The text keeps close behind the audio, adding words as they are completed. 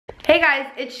Hey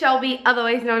guys, it's Shelby,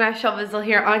 otherwise known as Shelbizleee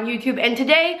here on YouTube, and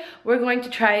today we're going to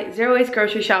try zero waste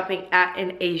grocery shopping at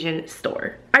an Asian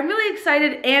store. I'm really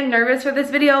excited and nervous for this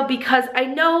video because I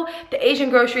know the Asian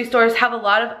grocery stores have a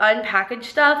lot of unpackaged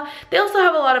stuff. They also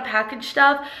have a lot of packaged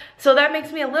stuff, so that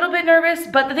makes me a little bit nervous,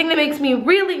 but the thing that makes me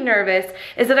really nervous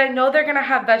is that I know they're gonna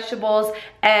have vegetables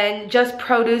and just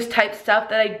produce type stuff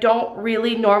that I don't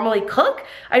really normally cook.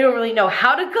 I don't really know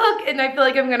how to cook, and I feel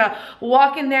like I'm gonna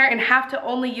walk in there and have to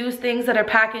only use things that are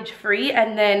package free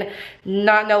and then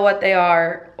not know what they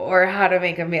are or how to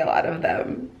make a meal out of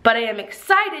them. But I am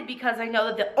excited because I know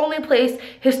that the only place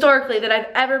historically that I've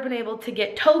ever been able to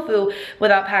get tofu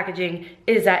without packaging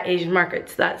is at Asian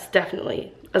markets. That's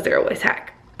definitely a zero waste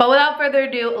hack. But without further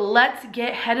ado, let's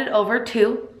get headed over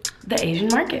to the Asian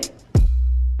market.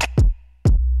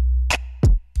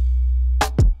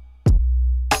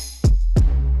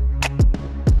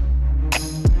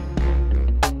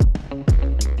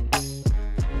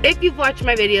 If you've watched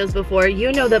my videos before,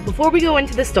 you know that before we go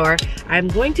into the store, I'm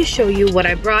going to show you what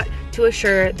I brought to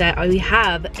assure that we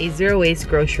have a zero waste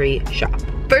grocery shop.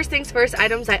 First things first,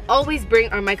 items I always bring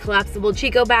are my collapsible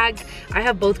Chico bags. I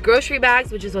have both grocery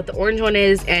bags, which is what the orange one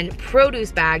is, and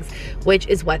produce bags, which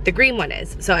is what the green one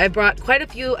is. So I brought quite a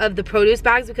few of the produce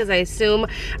bags because I assume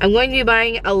I'm going to be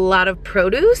buying a lot of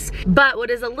produce. But what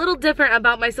is a little different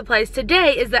about my supplies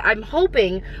today is that I'm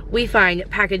hoping we find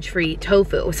package-free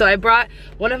tofu. So I brought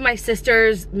one of my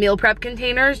sister's meal prep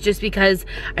containers just because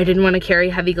I didn't want to carry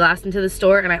heavy glass into the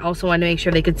store, and I also wanted to make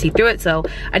sure they could see through it, so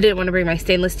I didn't want to bring my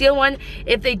stainless steel one.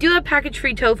 If they do have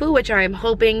package-free tofu, which I am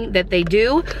hoping that they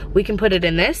do, we can put it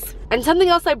in this. And something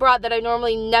else I brought that I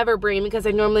normally never bring because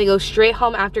I normally go straight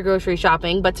home after grocery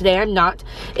shopping, but today I'm not,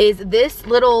 is this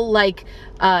little like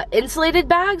insulated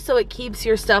bag, so it keeps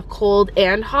your stuff cold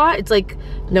and hot. It's like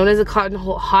known as a cotton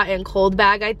hot and cold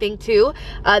bag, I think, too.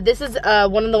 This is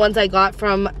one of the ones I got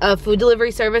from a food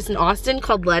delivery service in Austin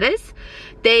called Lettuce.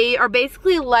 They are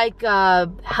basically like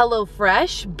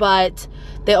HelloFresh, but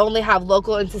they only have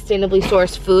local and sustainably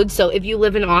sourced food. So if you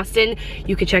live in Austin,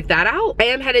 you can check that out. I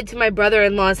am headed to my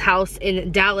brother-in-law's house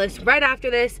in Dallas right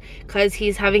after this because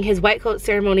he's having his white coat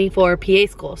ceremony for PA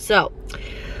school. So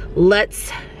let's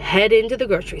head into the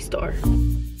grocery store.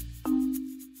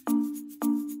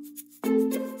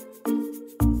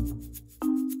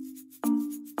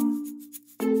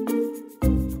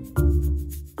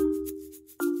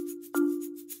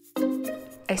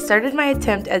 I started my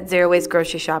attempt at zero waste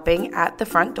grocery shopping at the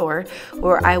front door,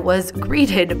 where I was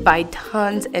greeted by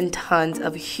tons and tons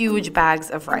of huge bags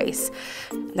of rice.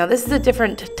 Now this is a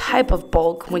different type of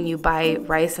bulk when you buy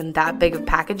rice in that big of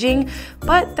packaging,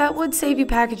 but that would save you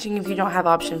packaging if you don't have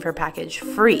option for package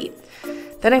free.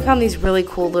 Then I found these really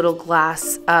cool little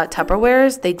glass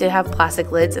Tupperwares. They did have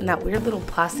plastic lids and that weird little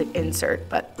plastic insert,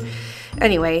 but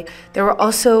anyway, there were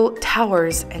also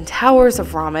towers and towers of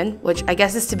ramen, which I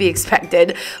guess is to be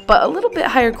expected, but a little bit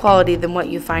higher quality than what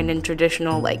you find in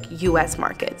traditional like US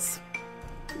markets.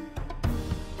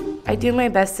 I do my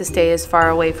best to stay as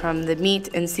far away from the meat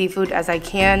and seafood as I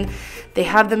can. They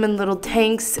have them in little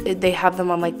tanks, they have them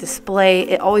on like display.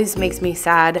 It always makes me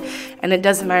sad, and it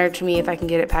doesn't matter to me if I can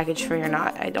get it packaged free or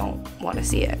not. I don't want to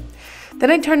see it.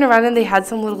 Then I turned around and they had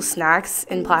some little snacks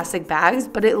in plastic bags,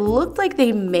 but it looked like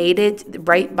they made it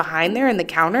right behind there in the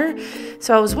counter.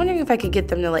 So I was wondering if I could get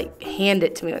them to like hand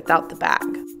it to me without the bag.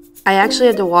 I actually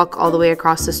had to walk all the way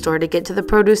across the store to get to the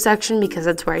produce section because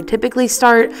that's where I typically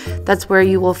start. That's where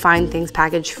you will find things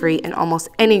package free in almost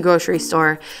any grocery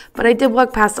store. But I did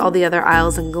walk past all the other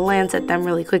aisles and glance at them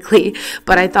really quickly.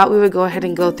 But I thought we would go ahead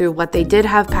and go through what they did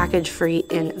have package free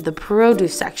in the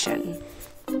produce section.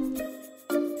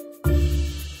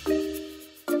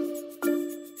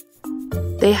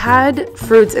 They had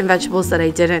fruits and vegetables that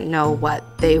I didn't know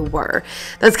what they were.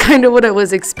 That's kind of what I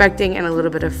was expecting and a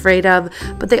little bit afraid of,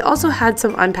 but they also had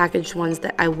some unpackaged ones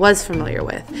that I was familiar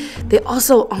with. They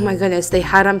also, oh my goodness, they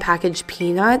had unpackaged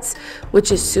peanuts,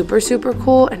 which is super, super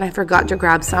cool, and I forgot to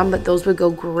grab some, but those would go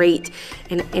great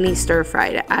in any stir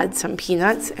fry to add some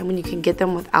peanuts, and when you can get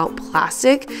them without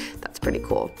plastic, that's pretty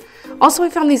cool. Also, I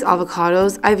found these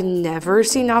avocados. I've never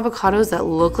seen avocados that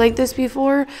look like this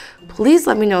before. Please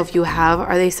let me know if you have.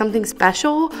 Are they something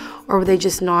special or were they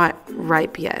just not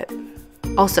ripe yet?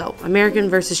 Also, American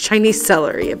versus Chinese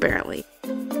celery, apparently.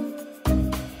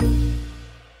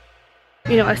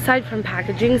 You know, aside from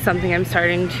packaging, something I'm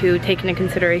starting to take into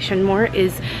consideration more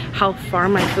is how far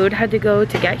my food had to go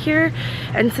to get here.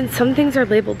 And since some things are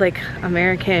labeled like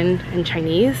American and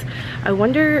Chinese, I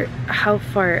wonder how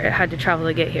far it had to travel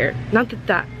to get here. Not that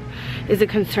that is a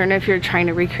concern if you're trying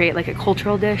to recreate like a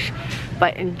cultural dish,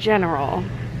 but in general,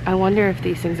 I wonder if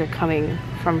these things are coming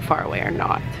from far away or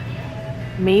not.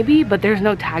 maybe, but there's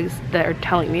no tags that are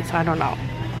telling me, so I don't know.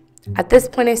 At this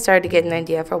point, I started to get an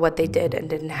idea for what they did and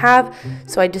didn't have,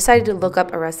 so I decided to look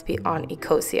up a recipe on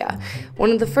Ecosia. One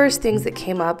of the first things that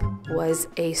came up was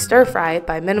a stir fry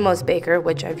by Minimalist Baker,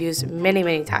 which I've used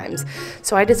many times.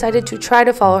 So I decided to try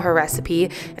to follow her recipe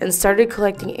and started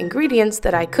collecting ingredients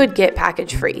that I could get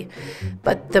package free.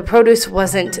 But the produce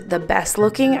wasn't the best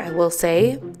looking, I will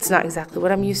say. It's not exactly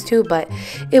what I'm used to, but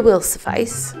it will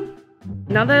suffice.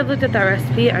 Now that I've looked at that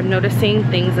recipe, I'm noticing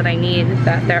things that I need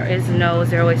that there is no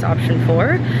zero waste option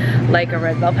for, like a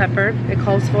red bell pepper it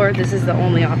calls for. This is the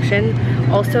only option.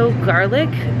 Also garlic,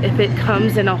 if it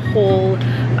comes in a whole,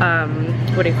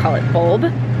 what do you call it, bulb,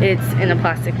 it's in a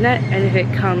plastic net, and if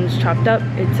it comes chopped up,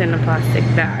 it's in a plastic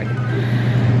bag.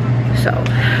 So,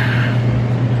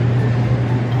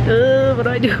 what do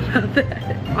I do about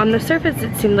that? On the surface,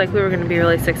 it seemed like we were going to be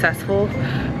really successful,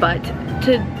 but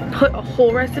to put a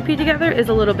whole recipe together is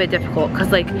a little bit difficult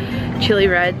because like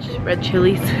red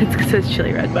chilies, it says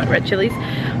chili red, but red chilies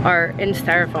are in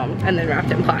styrofoam and then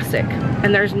wrapped in plastic,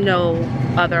 and there's no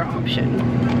other option.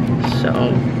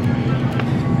 So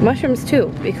mushrooms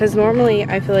too, because normally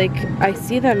I feel like I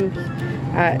see them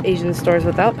at Asian stores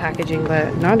without packaging,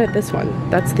 but not at this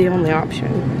one. That's the only option.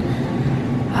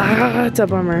 It's a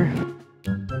bummer.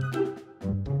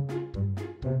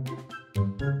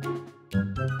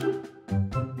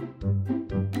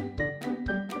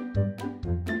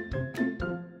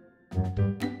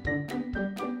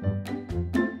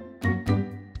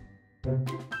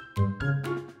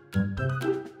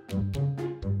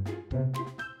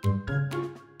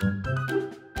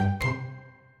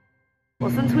 Well,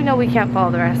 since we know we can't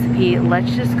follow the recipe,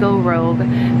 let's just go rogue,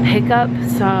 pick up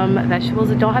some vegetables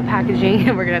that don't have packaging,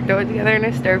 and we're gonna throw it together in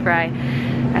a stir fry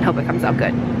and hope it comes out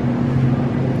good.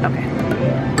 Okay.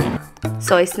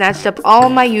 So I snatched up all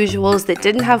my usuals that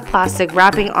didn't have plastic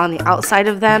wrapping on the outside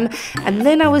of them, and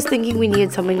then I was thinking we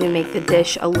needed something to make the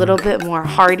dish a little bit more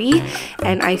hearty,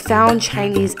 and I found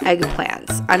Chinese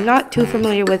eggplants. I'm not too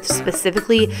familiar with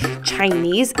specifically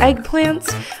Chinese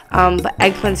eggplants, but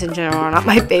eggplants in general are not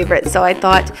my favorite, so I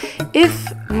thought if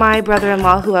my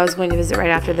brother-in-law, who I was going to visit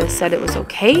right after this, said it was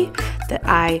okay, that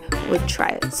I would try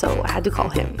it, so I had to call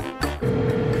him.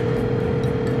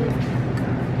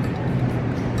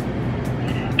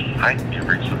 Hi, you've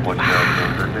reached the voicemail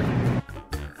of Imperfect.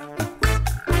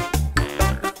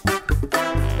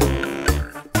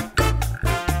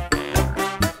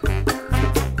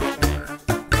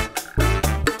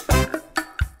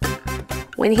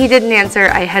 When he didn't answer,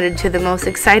 I headed to the most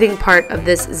exciting part of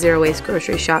this zero waste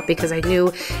grocery shop because I knew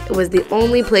it was the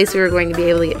only place we were going to be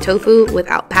able to get tofu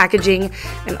without packaging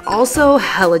and also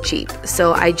hella cheap.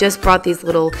 So I just brought these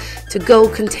little to-go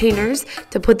containers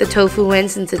to put the tofu in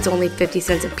since it's only 50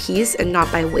 cents a piece and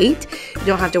not by weight. You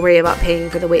don't have to worry about paying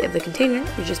for the weight of the container,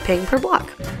 you're just paying per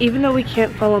block. Even though we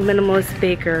can't follow Minimalist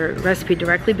Baker recipe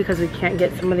directly because we can't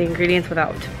get some of the ingredients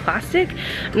without plastic,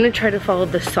 I'm gonna try to follow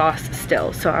the sauce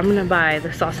still. So I'm gonna buy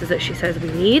the sauces that she says we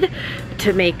need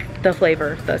to make the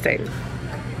flavor the same.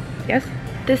 Yes?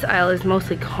 This aisle is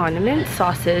mostly condiments,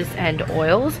 sauces, and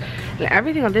oils, and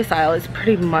everything on this aisle is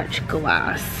pretty much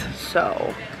glass.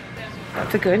 So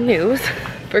that's a good news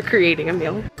for creating a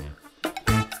meal.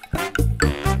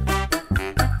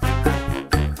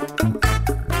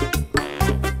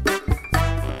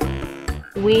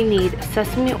 We need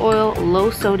sesame oil,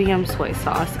 low sodium soy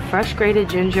sauce, fresh grated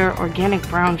ginger, organic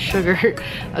brown sugar,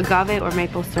 agave or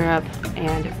maple syrup,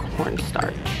 and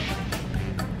cornstarch.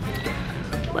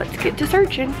 Let's get to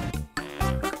searching.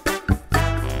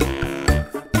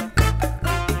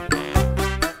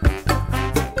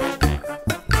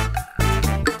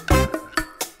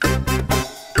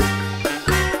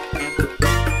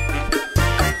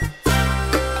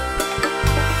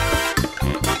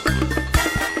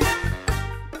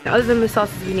 Other than the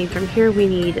sauces we need from here, we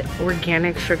need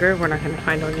organic sugar. We're not going to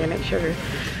find organic sugar.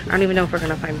 I don't even know if we're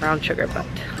going to find brown sugar, but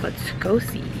let's go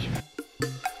see.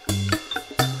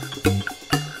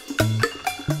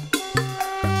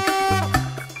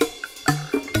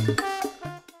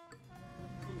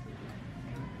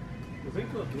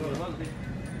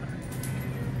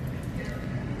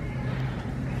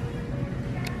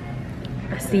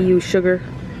 I see you, sugar.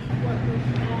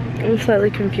 I'm slightly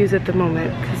confused at the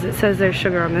moment because it says there's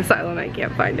sugar on this aisle and I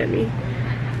can't find any.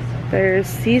 There's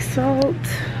sea salt,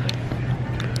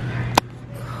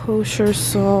 kosher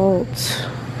salt,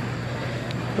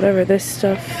 whatever this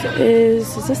stuff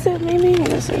is. Is this it maybe?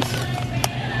 What is this?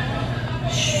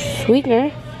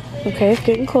 Sweetener. Okay,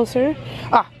 getting closer.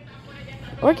 Ah,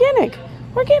 organic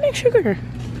sugar.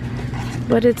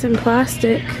 But it's in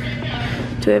plastic.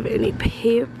 Do I have any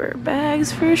paper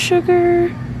bags for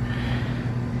sugar?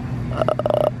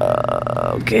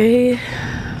 Okay.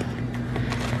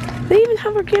 They even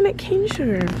have organic cane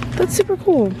sugar. That's super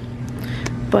cool.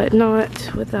 But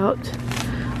not without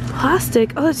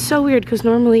plastic. Oh, that's so weird because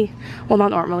normally, well,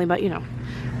 not normally, but you know,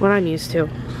 what I'm used to.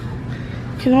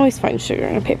 You can always find sugar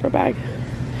in a paper bag.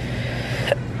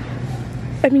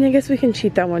 I mean, I guess we can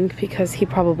cheat that one because he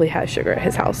probably has sugar at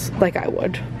his house, like I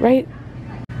would, right?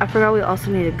 I forgot we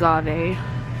also need agave.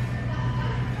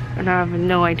 And I have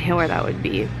no idea where that would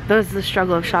be. That's the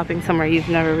struggle of shopping somewhere you've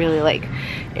never really like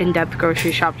in-depth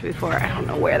grocery shopped before. I don't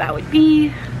know where that would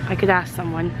be. I could ask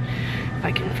someone if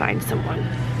I can find someone.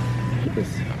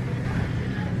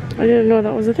 I didn't know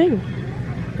that was a thing.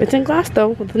 It's in glass though,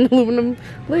 with an aluminum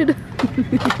lid.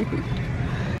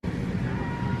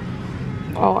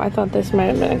 Oh, I thought this might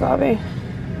have been agave.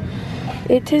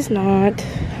 It is not.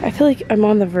 I feel like I'm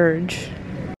on the verge.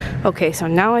 Okay, so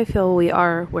now I feel we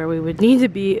are where we would need to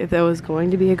be if there was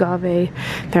going to be agave.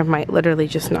 There might literally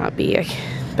just not be.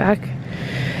 Back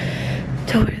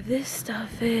to where this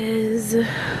stuff is.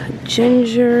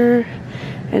 Ginger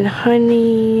and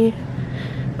honey.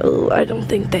 Oh, I don't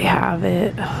think they have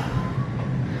it.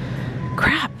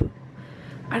 Crap.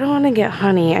 I don't want to get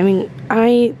honey. I mean,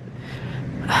 I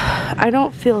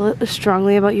don't feel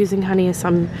strongly about using honey as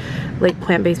some like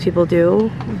plant-based people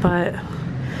do, but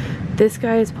this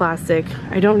guy is plastic.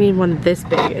 I don't need one this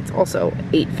big. It's also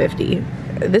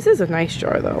 $8.50. This is a nice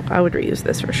jar though. I would reuse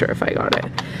this for sure if I got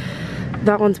it.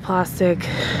 That one's plastic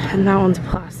and that one's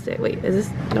plastic. Wait, is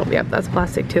this? Nope, yep, that's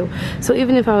plastic too. So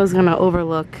even if I was gonna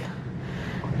overlook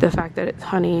the fact that it's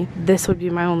honey, this would be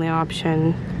my only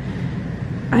option.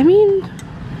 I mean,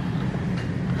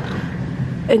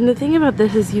 and the thing about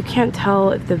this is you can't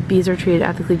tell if the bees are treated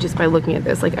ethically just by looking at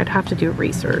this. Like, I'd have to do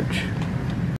research.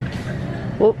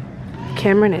 Well,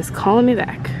 Cameron is calling me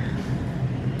back.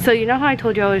 So you know how I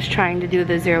told you I was trying to do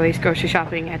the zero waste grocery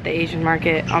shopping at the Asian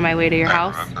market on my way to your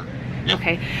house?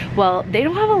 Okay, well, they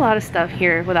don't have a lot of stuff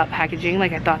here without packaging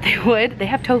like I thought they would. They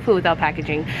have tofu without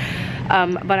packaging.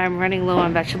 But I'm running low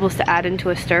on vegetables to add into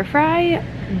a stir fry.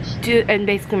 And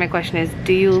basically my question is,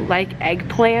 do you like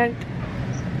eggplant?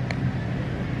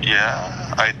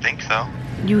 Yeah, I think so.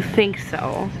 You think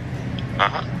so?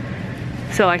 Uh-huh.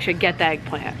 So I should get the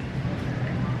eggplant.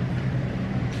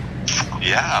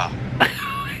 Yeah.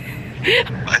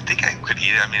 I think I could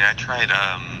eat it. I mean, I tried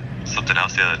something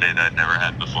else the other day that I'd never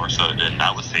had before, so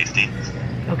that was tasty.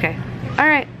 Okay. All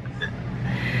right.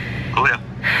 Cool, yeah.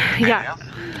 Yeah.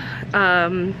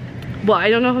 Well, I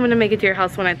don't know if I'm gonna make it to your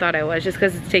house when I thought I was, just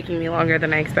because it's taking me longer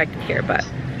than I expected here, but.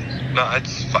 No,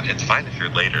 it's fine if you're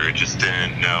later. I just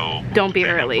didn't know. Don't be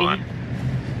early.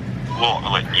 Well,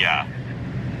 like, yeah.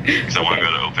 Because I want to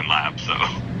go to open lab, so.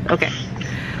 Okay.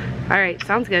 All right,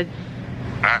 sounds good.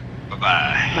 All right,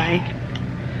 bye-bye. Bye.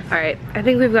 All right, I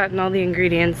think we've gotten all the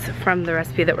ingredients from the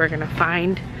recipe that we're gonna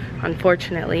find,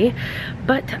 unfortunately.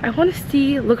 But I want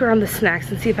to look around the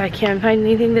snacks and see if I can find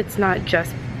anything that's not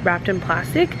just wrapped in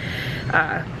plastic.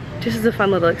 Just as a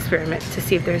fun little experiment to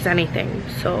see if there's anything.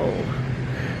 So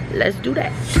let's do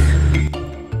that.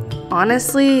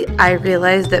 Honestly, I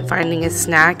realized that finding a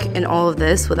snack in all of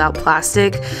this without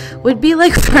plastic would be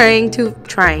like trying to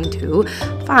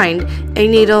find a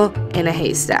needle in a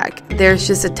haystack. There's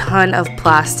just a ton of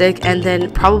plastic, and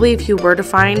then probably if you were to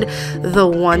find the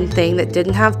one thing that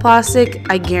didn't have plastic,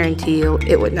 I guarantee you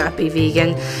it would not be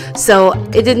vegan. So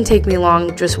it didn't take me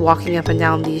long just walking up and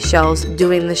down these shelves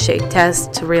doing the shake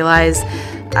test to realize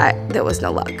there was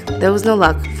no luck. There was no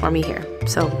luck for me here.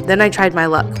 So then I tried my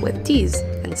luck with teas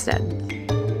instead.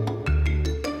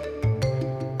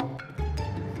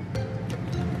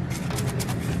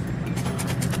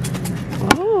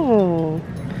 Oh,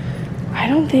 I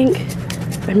don't think,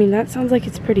 I mean, that sounds like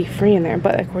it's pretty free in there,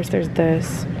 but of course there's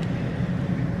this.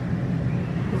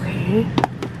 Okay.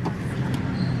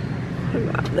 What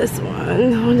about this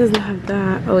one? That one doesn't have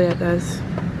that. Oh yeah, it does.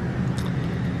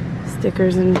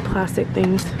 Stickers and plastic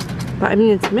things. But I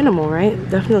mean, it's minimal, right?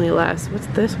 Definitely less. What's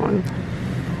this one?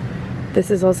 This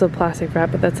is also plastic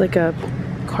wrap, but that's like a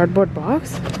cardboard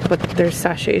box. But there's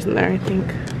sachets in there, I think.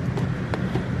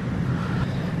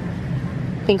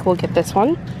 I think we'll get this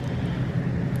one.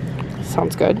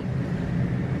 Sounds good.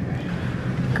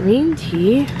 Green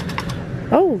tea.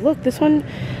 Oh, look, this one.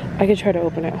 I could try to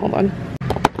open it. Hold on.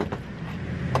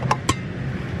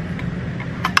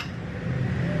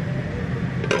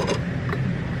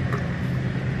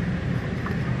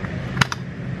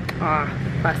 Ah,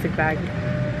 plastic bag.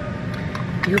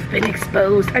 You've been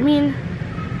exposed. I mean,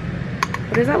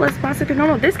 but is that less plastic than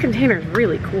normal? This container is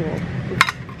really cool,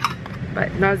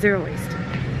 but not zero waste.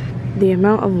 The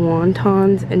amount of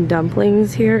wontons and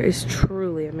dumplings here is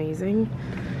truly amazing.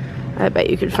 I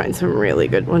bet you could find some really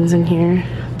good ones in here.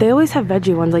 They always have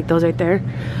veggie ones, like those right there.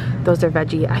 Those are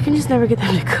veggie. I can just never get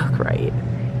them to cook right.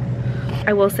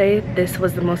 I will say this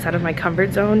was the most out of my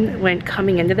comfort zone when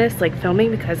coming into this, like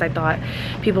filming, because I thought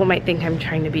people might think I'm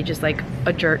trying to be just like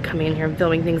a jerk coming in here and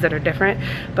filming things that are different.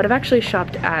 But I've actually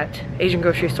shopped at Asian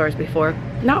grocery stores before.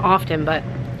 Not often, but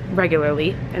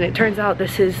regularly. And it turns out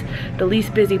this is the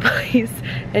least busy place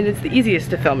and it's the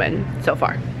easiest to film in so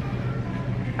far.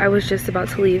 I was just about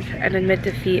to leave and admit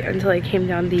defeat until I came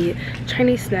down the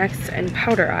Chinese snacks and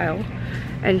powder aisle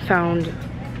and found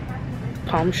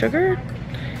palm sugar,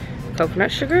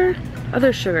 coconut sugar,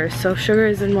 other sugars. So sugar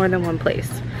is in more than one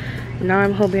place. Now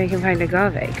I'm hoping I can find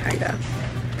agave, kinda.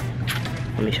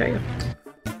 Let me show you.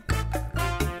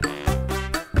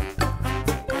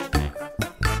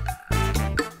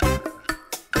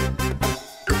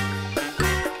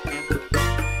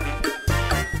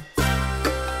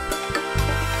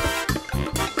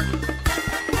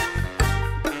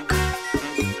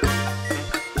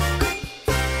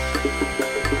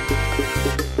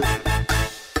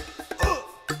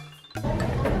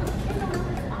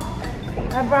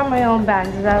 I brought my own bags,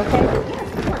 is that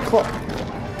okay? Cool.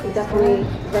 I definitely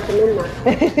recommend that.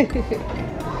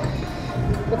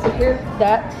 What's in here?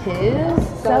 That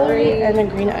is celery and a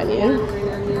green onion.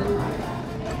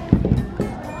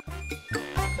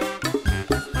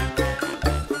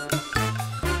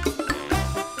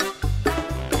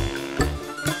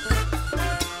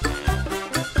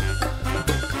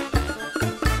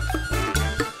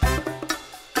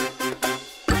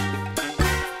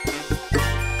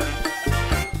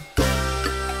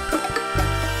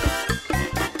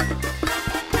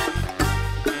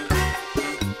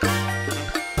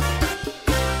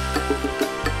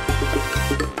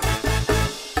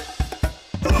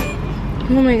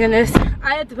 Oh my goodness,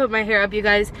 I had to put my hair up, you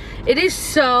guys. It is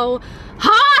so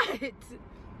hot!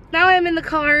 Now I'm in the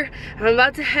car. I'm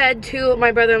about to head to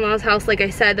my brother-in-law's house. Like I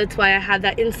said, that's why I had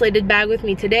that insulated bag with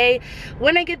me today.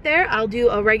 When I get there, I'll do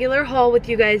a regular haul with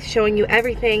you guys, showing you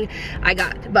everything I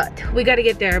got. But we gotta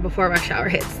get there before rush hour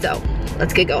hits, so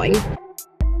let's get going.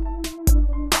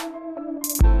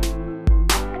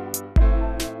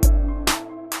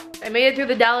 I made it through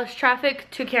the Dallas traffic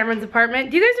to Cameron's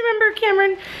apartment. Do you guys remember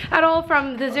Cameron at all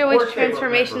from the Zero Waste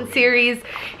Transformation series?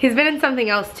 He's been in something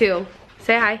else too.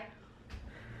 Say hi.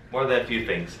 More than a few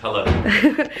things. Hello.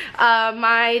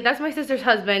 That's my sister's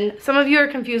husband. Some of you are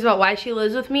confused about why she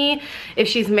lives with me if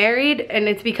she's married, and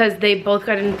it's because they both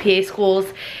got into PA schools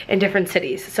in different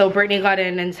cities. So Brittany got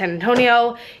in San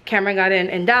Antonio, Cameron got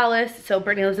in Dallas, so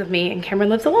Brittany lives with me and Cameron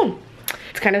lives alone.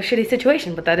 It's kind of a shitty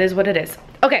situation, but that is what it is.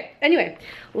 Okay, anyway,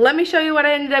 let me show you what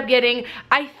I ended up getting.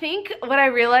 I think what I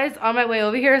realized on my way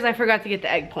over here is I forgot to get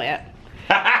the eggplant.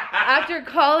 After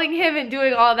calling him and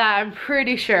doing all that, I'm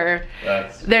pretty sure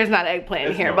there's not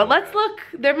eggplant here. But let's look.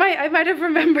 I might have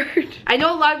remembered. I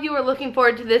know a lot of you are looking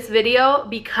forward to this video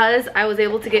because I was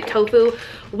able to get tofu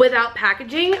without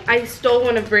packaging. I stole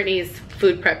one of Brittany's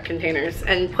food prep containers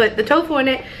and put the tofu in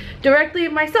it directly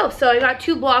myself. So I got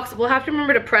 2 blocks. We'll have to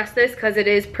remember to press this because it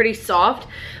is pretty soft,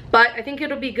 but I think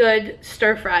it'll be good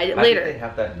stir-fried later. How do they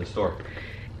have that in the store?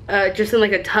 Just in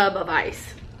like a tub of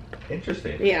ice.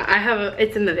 Interesting. Yeah, I have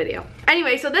it's in the video.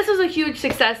 Anyway, so this was a huge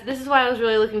success. This is why I was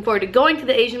really looking forward to going to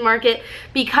the Asian market,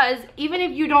 because even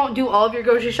if you don't do all of your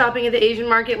grocery shopping at the Asian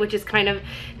market, which is kind of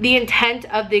the intent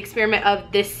of the experiment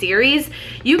of this series,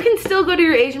 you can still go to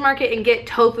your Asian market and get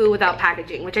tofu without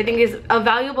packaging, which I think is a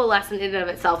valuable lesson in and of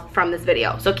itself from this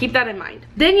video. So keep that in mind.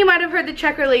 Then you might have heard the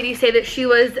checker lady say that she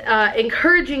was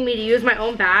encouraging me to use my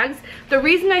own bags. The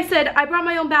reason I said I brought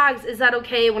my own bags, is that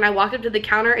okay, when I walked up to the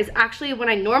counter, is actually when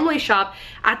I normally shop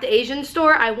at the Asian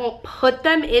store, I won't put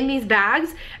them in these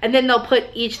bags, and then they'll put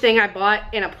each thing I bought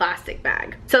in a plastic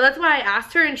bag. So that's why I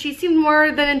asked her, and she seemed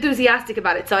more than enthusiastic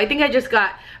about it. So I think I just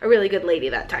got a really good lady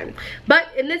that time. But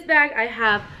in this bag I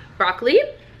have broccoli.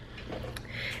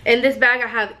 In this bag I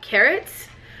have carrots.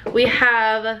 We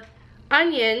have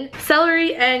onion,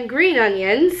 celery, and green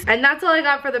onions, and that's all I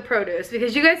got for the produce,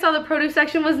 because you guys saw the produce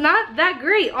section was not that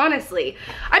great, honestly.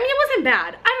 I mean, it wasn't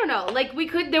bad. I don't know, like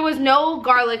there was no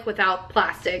garlic without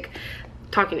plastic.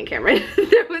 Talking to Cameron.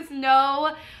 There was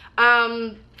no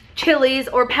chilies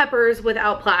or peppers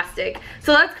without plastic,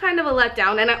 so that's kind of a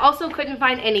letdown. And I also couldn't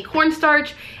find any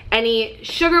cornstarch, any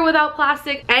sugar without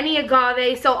plastic, any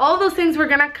agave. So all those things we're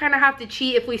gonna kind of have to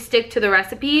cheat if we stick to the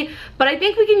recipe, but I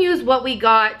think we can use what we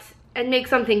got and make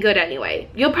something good anyway.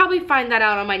 You'll probably find that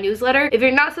out on my newsletter. If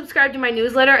you're not subscribed to my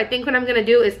newsletter, I think what I'm gonna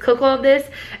do is cook all of this,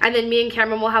 and then me and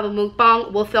Cameron will have a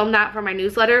mukbang. We'll film that for my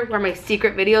newsletter where my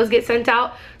secret videos get sent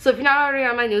out. So if you're not already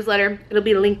on my newsletter, it'll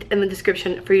be linked in the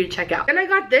description for you to check out. And I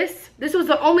got this. This was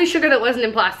the only sugar that wasn't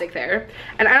in plastic there.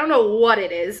 And I don't know what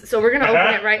it is. So we're gonna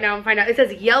open it right now and find out. It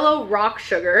says yellow rock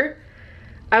sugar.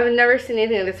 I've never seen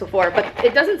anything like this before, but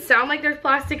it doesn't sound like there's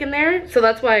plastic in there. So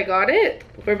that's why I got it.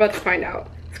 We're about to find out.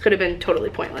 This could have been totally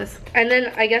pointless. And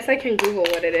then I guess I can Google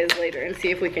what it is later and see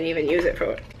if we can even use it for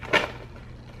it.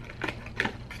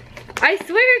 I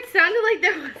swear it sounded like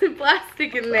there wasn't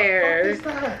plastic in there. What is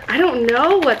that? I don't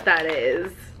know what that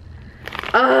is.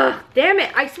 Ugh, damn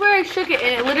it. I swear I shook it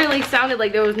and it literally sounded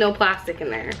like there was no plastic in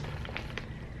there.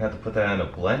 I have to put that in a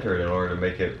blender in order to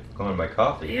make it go in my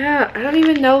coffee. Yeah, I don't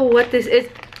even know what this is.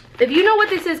 If you know what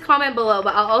this is, comment below,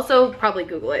 but I'll also probably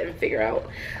Google it and figure out.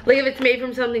 Like if it's made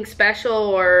from something special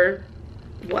or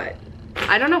what.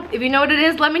 I don't know. If you know what it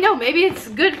is, let me know. Maybe it's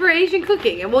good for Asian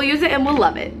cooking and we'll use it and we'll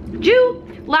love it.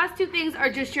 Last two things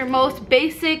are just your most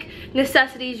basic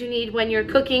necessities you need when you're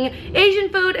cooking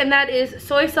Asian food, and that is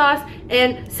soy sauce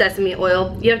and sesame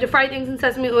oil. You have to fry things in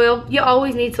sesame oil. You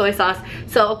always need soy sauce.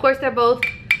 So of course they're both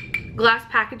glass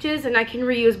packages and I can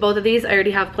reuse both of these. I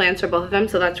already have plans for both of them,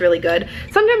 so that's really good.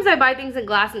 Sometimes I buy things in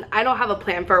glass and I don't have a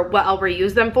plan for what I'll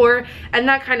reuse them for, and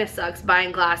that kind of sucks,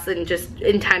 buying glass and just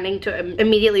intending to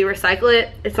immediately recycle it.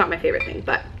 It's not my favorite thing,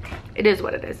 but it is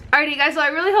what it is. Alrighty guys, so I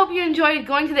really hope you enjoyed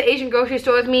going to the Asian grocery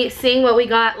store with me, seeing what we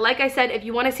got. Like I said, if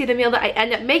you want to see the meal that I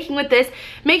end up making with this,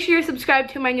 make sure you're subscribed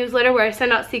to my newsletter where I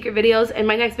send out secret videos, and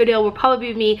my next video will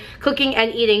probably be me cooking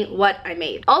and eating what I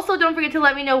made. Also, don't forget to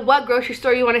let me know what grocery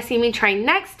store you want to see me try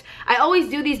next. I always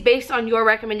do these based on your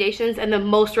recommendations and the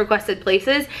most requested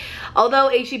places. Although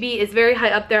H-E-B is very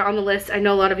high up there on the list, I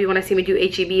know a lot of you want to see me do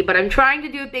H-E-B, but I'm trying to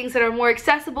do things that are more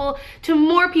accessible to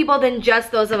more people than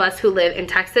just those of us who live in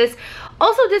Texas.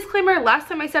 Also, disclaimer, last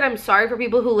time I said I'm sorry for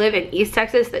people who live in East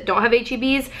Texas that don't have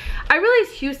H-E-Bs. I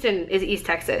realize Houston is East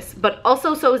Texas, but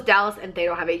also so is Dallas, and they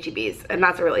don't have H-E-Bs, and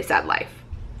that's a really sad life.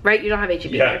 Right? You don't have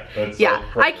H-E-B. Yeah,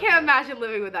 I can't imagine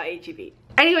living without H-E-B.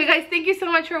 Anyway guys, thank you so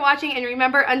much for watching, and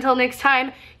remember, until next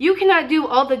time, you cannot do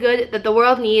all the good that the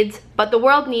world needs, but the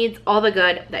world needs all the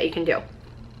good that you can do.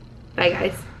 Bye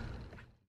guys.